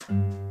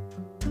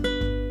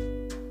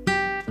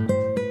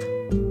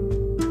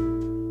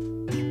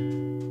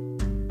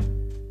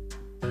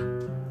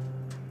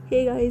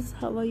guys,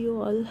 how are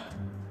you all?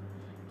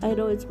 I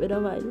know it's been a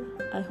while.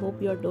 I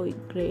hope you're doing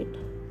great.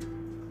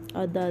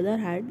 On the other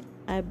hand,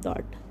 I'm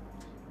not.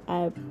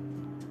 I'm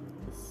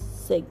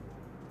sick.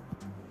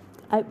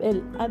 I'm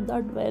ill. I'm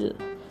not well.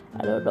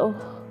 I don't know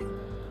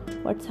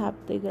what's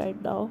happening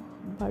right now,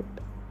 but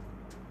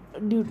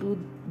due to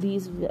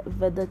these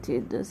weather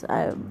changes,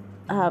 I'm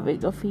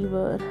having a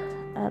fever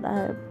and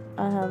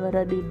I have a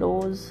runny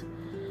nose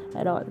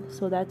and all.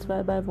 So that's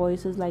why my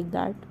voice is like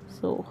that.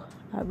 So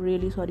I'm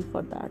really sorry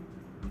for that.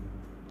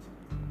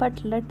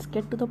 But let's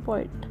get to the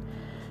point.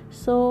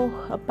 So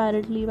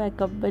apparently my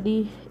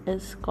company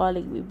is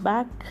calling me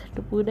back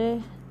to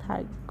Pune.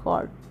 Thank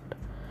God.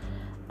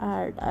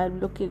 And I'm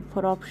looking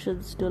for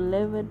options to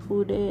live in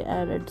Pune,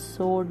 and it's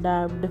so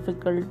damn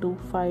difficult to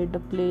find a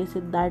place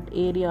in that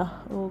area.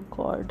 Oh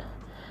God,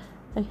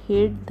 I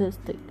hate this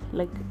thing.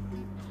 Like,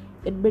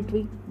 in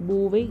between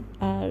moving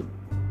and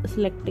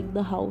selecting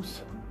the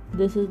house,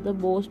 this is the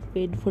most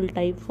painful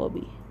time for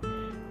me,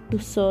 to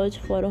search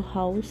for a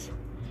house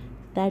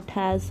that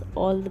has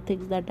all the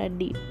things that I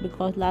need.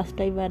 Because last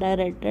time when I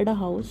rented a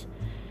house,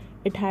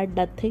 it had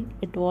nothing,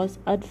 it was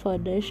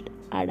unfurnished,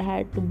 and I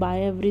had to buy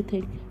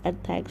everything.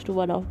 And thanks to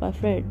one of my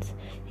friends,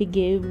 he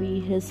gave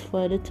me his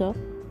furniture.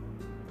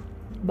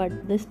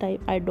 But this time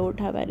I don't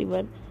have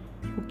anyone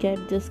who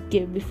can just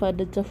give me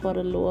furniture for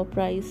a lower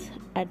price,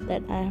 and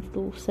then I have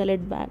to sell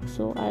it back.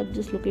 So I'm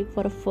just looking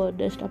for a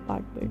furnished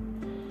apartment.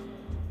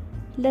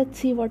 Let's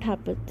see what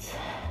happens.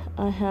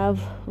 I have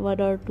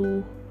one or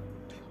two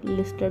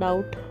listed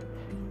out,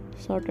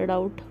 sorted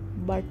out,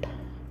 but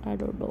I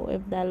don't know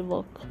if that'll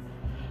work.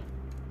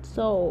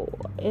 So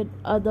in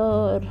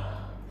other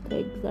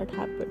things that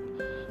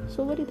happened,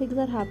 so many things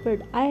that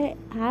happened. I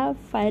have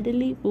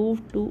finally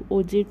moved to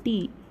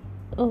OJT.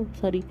 Oh,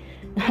 sorry.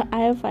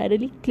 I have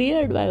finally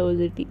cleared my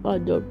OJT,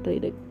 on job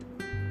training,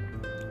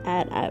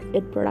 and I'm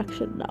in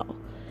production now.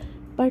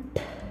 But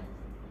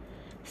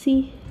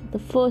see, the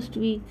first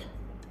week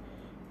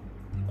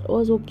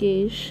was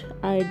okayish.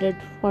 I did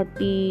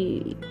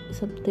 40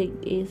 something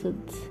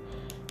ASINs.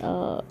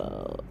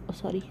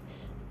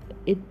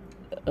 In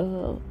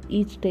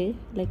each day,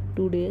 like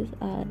 2 days,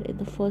 and in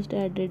the first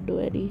day I didn't do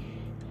any.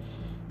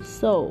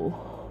 So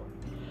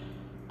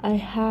I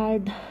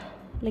had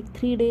like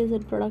 3 days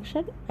in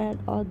production, and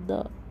on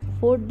the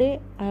 4th day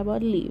I'm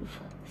on leave,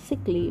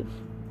 sick leave.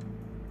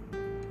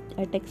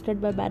 I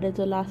texted my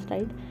manager last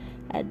night,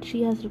 and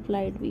she has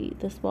replied me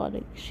this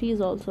morning. She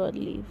is also on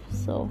leave,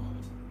 so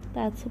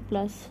that's a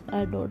plus.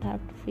 I don't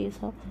have to face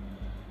her.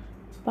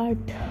 But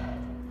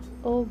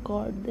oh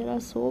God, there are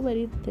so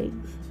many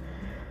things.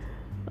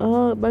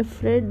 My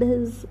friend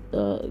has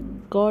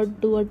gone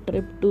to a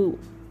trip to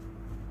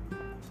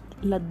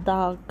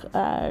Ladakh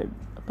and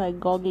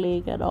Pangong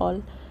Lake and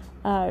all,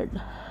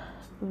 and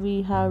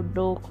we have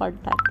no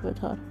contact with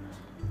her.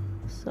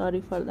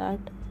 Sorry for that.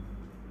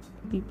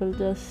 People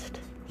just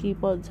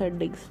keep on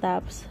sending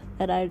snaps,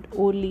 and I'd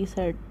only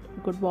said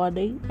good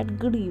morning and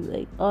good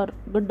evening or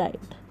good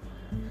night,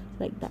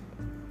 like that.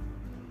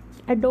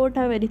 I don't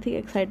have anything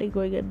exciting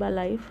going in my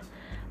life.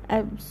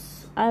 I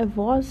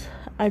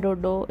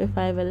don't know if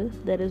I will.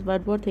 There is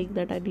one more thing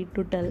that I need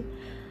to tell.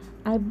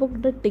 I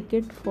booked a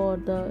ticket for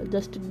the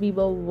Justin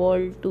Bieber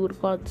World Tour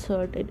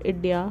concert in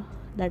India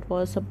that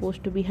was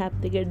supposed to be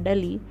happening in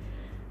Delhi,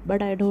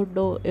 but I don't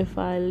know if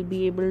I'll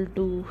be able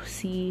to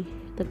see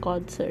the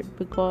concert,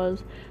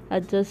 because I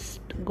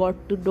just got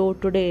to know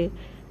today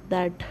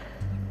that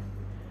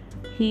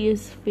he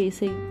is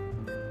facing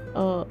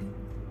a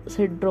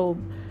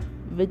syndrome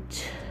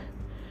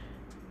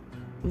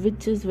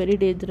which is very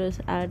dangerous,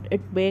 and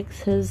it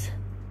makes his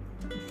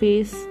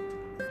face,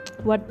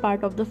 one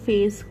part of the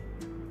face,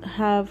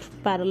 have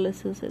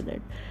paralysis in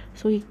it.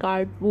 So he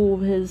can't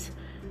move his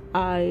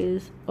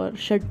eyes or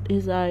shut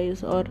his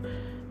eyes or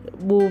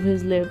move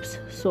his lips.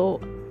 So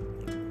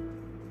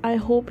I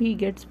hope he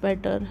gets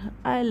better.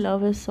 I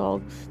love his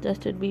songs.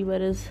 Justin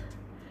Bieber is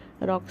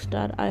a rock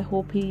star. I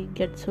hope he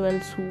gets well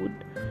soon.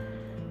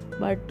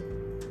 But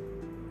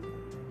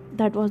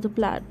that was the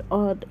plan.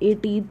 On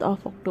 18th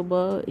of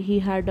October, he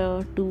had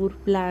a tour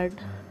planned.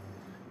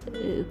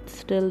 It's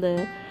still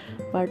there,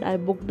 but I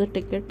booked the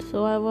ticket.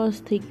 So I was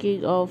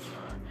thinking of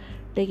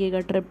taking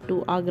a trip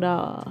to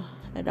Agra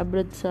and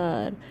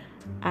Amritsar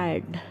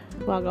and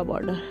Wagah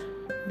border.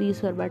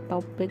 These were my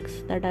top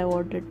picks that I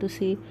wanted to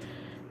see.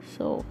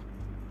 So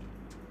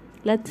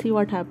let's see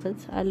what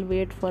happens. I'll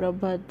wait for a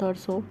month or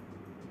so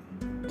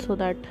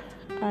that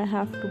I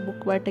have to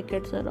book my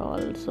tickets and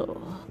all.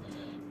 So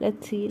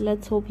let's see.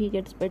 Let's hope he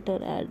gets better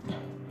and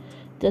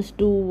just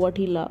do what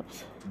he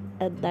loves,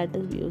 and that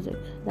is music.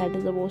 That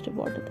is the most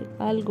important thing.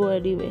 I'll go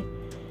anyway,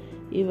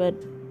 even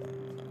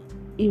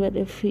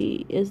if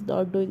he is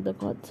not doing the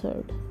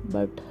concert.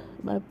 But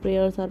my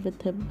prayers are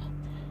with him.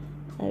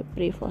 I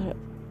pray for him.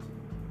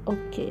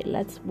 Okay,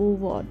 let's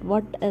move on.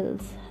 What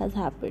else has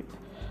happened?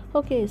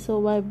 Okay,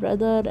 so my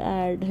brother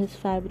and his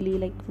family,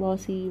 like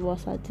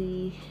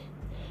Vasaji,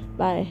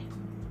 my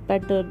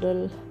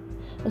maternal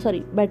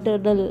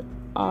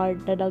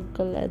aunt and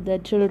uncle and their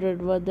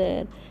children were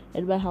there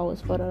in my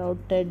house for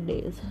around 10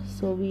 days.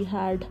 So we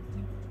had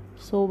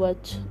so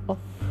much of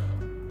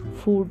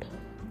food,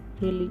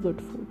 really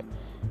good food.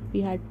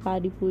 We had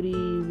pani puri,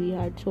 we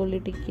had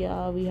chole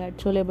tikya, we had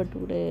chole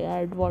bhature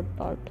and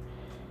whatnot,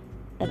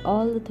 and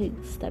all the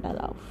things that I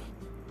love.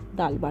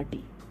 Dal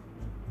bati,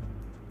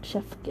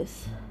 chef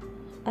kiss.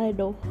 I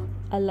know,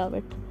 I love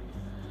it.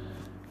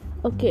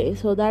 Okay,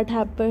 so that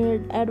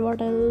happened, and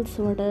what else?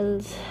 What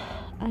else?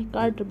 I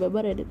can't remember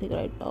anything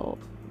right now.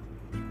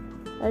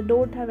 I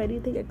don't have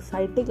anything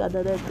exciting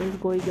other than this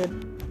going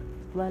in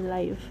my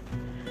life.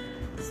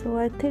 So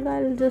I think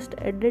I'll just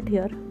end it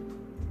here.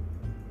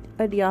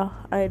 And yeah,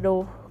 I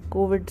know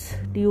COVID's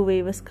new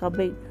wave is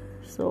coming.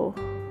 So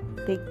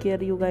take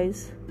care, you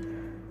guys.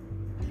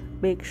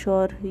 Make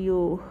sure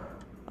you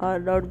are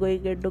not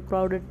going into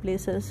crowded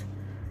places,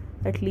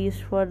 at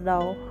least for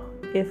now.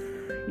 If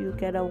you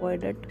can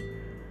avoid it,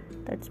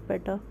 that's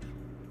better.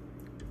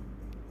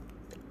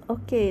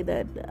 Okay,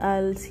 then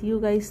I'll see you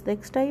guys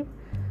next time,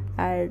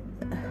 and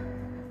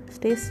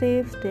stay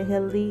safe, stay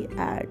healthy,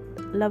 and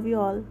love you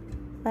all.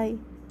 Bye.